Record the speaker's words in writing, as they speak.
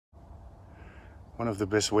One of the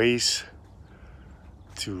best ways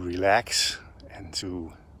to relax and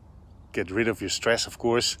to get rid of your stress, of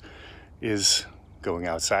course, is going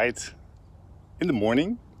outside in the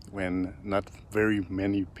morning when not very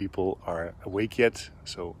many people are awake yet.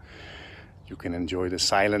 So you can enjoy the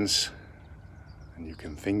silence and you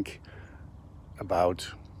can think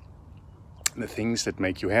about the things that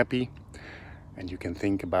make you happy, and you can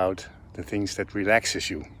think about the things that relaxes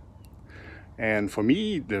you. And for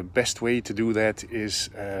me, the best way to do that is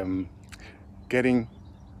getting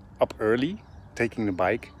up early, taking the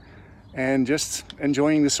bike, and just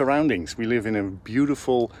enjoying the surroundings. We live in a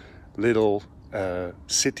beautiful little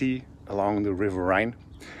city along the River Rhine.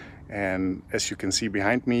 And as you can see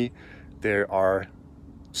behind me, there are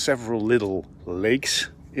several little lakes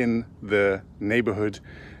in the neighborhood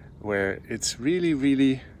where it's really,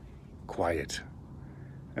 really quiet.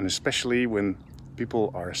 And especially when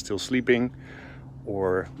people are still sleeping,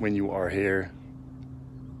 or when you are here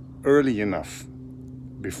early enough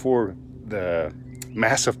before the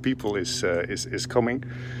mass of people is coming,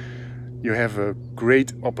 you have a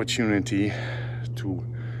great opportunity to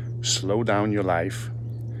slow down your life,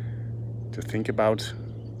 to think about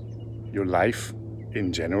your life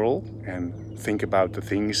in general, and think about the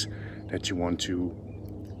things that you want to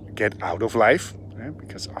get out of life,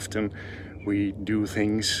 because often we do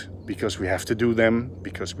things because we have to do them,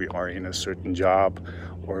 because we are in a certain job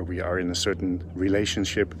or we are in a certain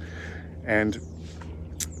relationship. And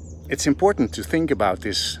it's important to think about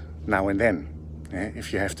this now and then,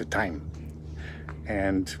 if you have the time.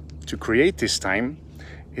 And to create this time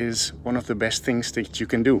is one of the best things that you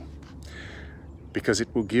can do, because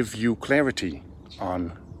it will give you clarity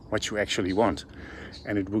on what you actually want.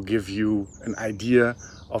 And it will give you an idea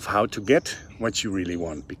of how to get what you really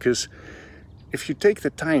want. Because if you take the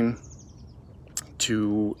time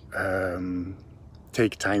to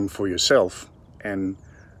take time for yourself and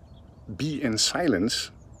be in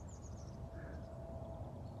silence,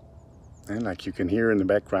 and like you can hear in the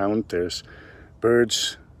background, there's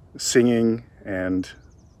birds singing and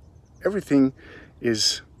everything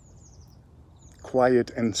is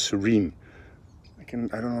quiet and serene.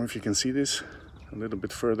 I don't know if you can see this a little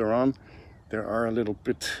bit further on. There are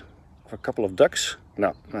a couple of ducks.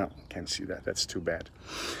 No, can't see that. That's too bad.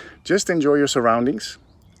 Just enjoy your surroundings.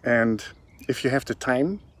 And if you have the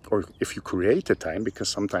time, or if you create the time, because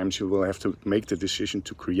sometimes you will have to make the decision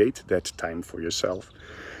to create that time for yourself,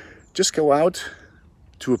 just go out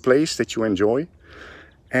to a place that you enjoy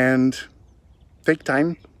and take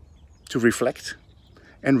time to reflect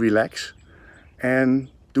and relax and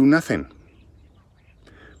do nothing.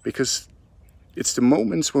 Because it's the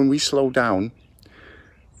moments when we slow down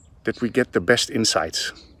that we get the best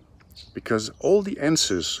insights. Because all the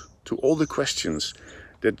answers to all the questions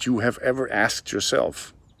that you have ever asked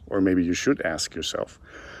yourself, or maybe you should ask yourself,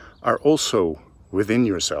 are also within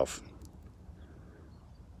yourself.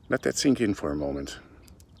 Let that sink in for a moment.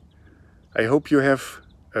 I hope you have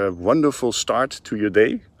a wonderful start to your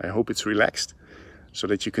day. I hope it's relaxed, so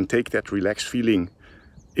that you can take that relaxed feeling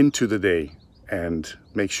into the day and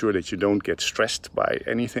make sure that you don't get stressed by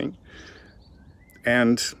anything.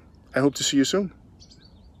 And I hope to see you soon.